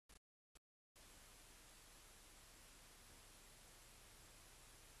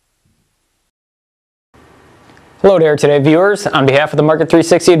Hello Dairy Today viewers. On behalf of the Market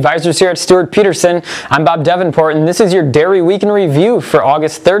 360 advisors here at Stewart Peterson, I'm Bob Davenport, and this is your Dairy Week in Review for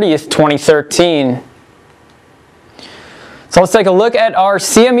August 30th, 2013. So let's take a look at our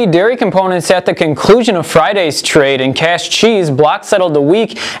CME dairy components at the conclusion of Friday's trade. In cash cheese, block settled the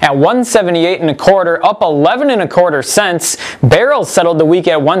week at 178 1/4, up 11 1/4 cents. Barrels settled the week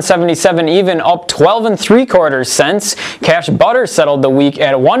at 177 even, up 12 3/4 cents. Cash butter settled the week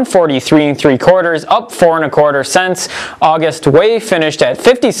at 143 3/4, up 4 1/4 cents. August whey finished at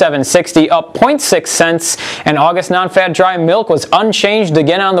 57.60, up 0.6 cents. And August non-fat dry milk was unchanged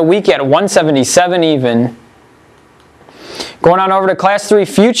again on the week at 177 even. Going on over to Class 3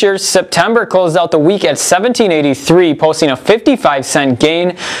 futures, September closed out the week at 17.83, posting a 55-cent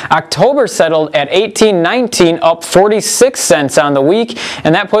gain. October settled at 18.19, up 46 cents on the week,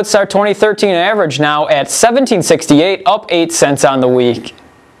 and that puts our 2013 average now at 17.68, up 8 cents on the week.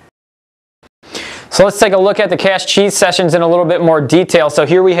 So let's take a look at the cash cheese sessions in a little bit more detail. So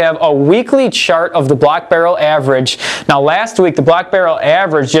here we have a weekly chart of the block barrel average. Now last week the block barrel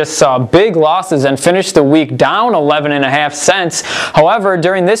average just saw big losses and finished the week down 11.5 cents. However,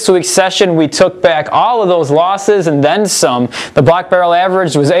 during this week's session we took back all of those losses and then some. The block barrel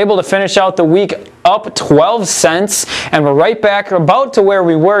average was able to finish out the week up 12 cents, and we're right back about to where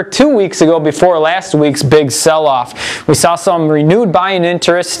we were 2 weeks ago before last week's big sell-off. We saw some renewed buying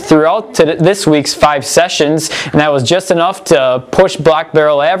interest throughout this week's 5 sessions, and that was just enough to push block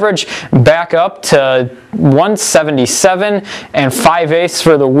barrel average back up to 177 5/8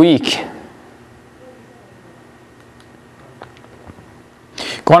 for the week.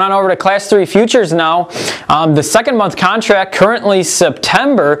 Going on over to Class 3 futures now. The second month contract, currently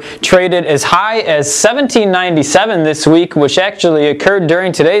September, traded as high as $17.97 this week, which actually occurred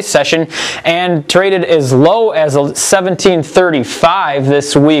during today's session, and traded as low as $17.35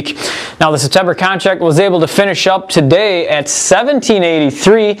 this week. Now the September contract was able to finish up today at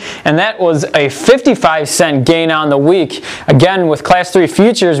 $17.83, and that was a 55-cent gain on the week. Again, with Class 3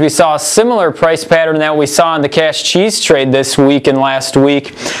 futures, we saw a similar price pattern that we saw in the cash cheese trade this week and last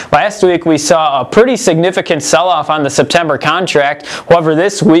week. Last week we saw a pretty significant sell-off on the September contract. However,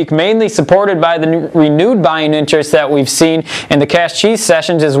 this week, mainly supported by the renewed buying interest that we've seen in the cash cheese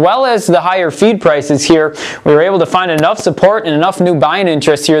sessions, as well as the higher feed prices here, we were able to find enough support and enough new buying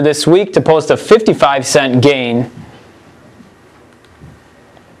interest here this week to post a 55-cent gain.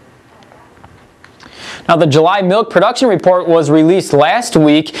 Now the July milk production report was released last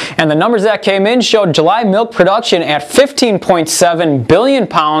week, and the numbers that came in showed July milk production at 15.7 billion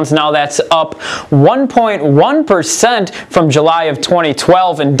pounds. Now that's up 1.1% from July of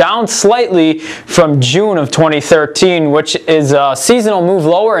 2012 and down slightly from June of 2013, which is a seasonal move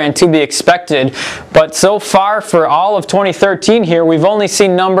lower and to be expected. But so far for all of 2013 here, we've only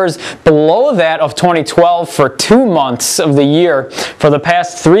seen numbers below that of 2012 for 2 months of the year. For the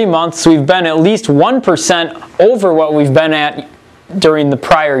past 3 months, we've been at least 1% over what we've been at during the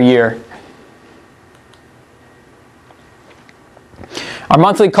prior year. Our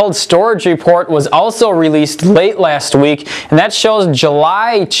monthly cold storage report was also released late last week, and that shows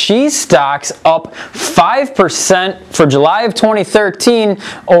July cheese stocks up 5% for July of 2013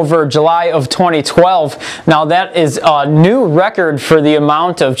 over July of 2012. Now that is a new record for the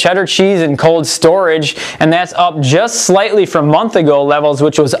amount of cheddar cheese in cold storage, and that's up just slightly from month ago levels,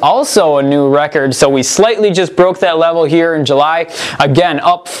 which was also a new record. So we slightly just broke that level here in July. Again,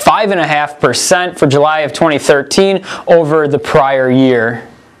 up 5.5% for July of 2013 over the prior year.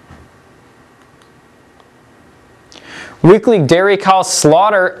 Weekly dairy cow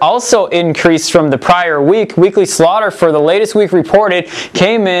slaughter also increased from the prior week. Weekly slaughter for the latest week reported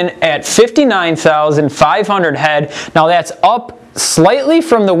came in at 59,500 head. Now that's up slightly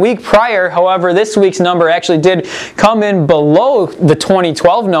from the week prior. However, this week's number actually did come in below the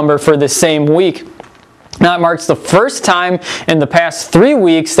 2012 number for the same week. Now, it marks the first time in the past 3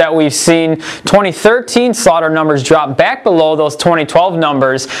 weeks that we've seen 2013 slaughter numbers drop back below those 2012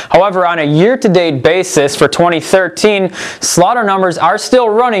 numbers. However, on a year-to-date basis for 2013, slaughter numbers are still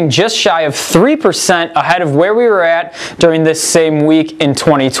running just shy of 3% ahead of where we were at during this same week in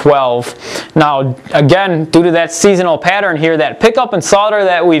 2012. Now, again, due to that seasonal pattern here, that pickup in slaughter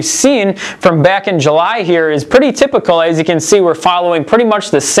that we've seen from back in July here is pretty typical. As you can see, we're following pretty much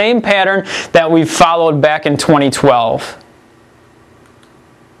the same pattern that we've followed back in 2012.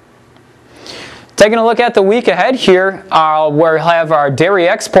 Taking a look at the week ahead here, we'll have our dairy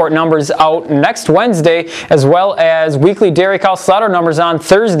export numbers out next Wednesday, as well as weekly dairy cow slaughter numbers on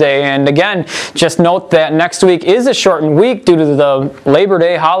Thursday. And again, just note that next week is a shortened week due to the Labor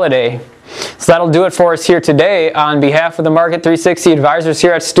Day holiday. So that'll do it for us here today. On behalf of the Market 360 advisors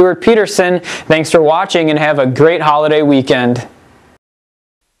here at Stewart Peterson, thanks for watching and have a great holiday weekend.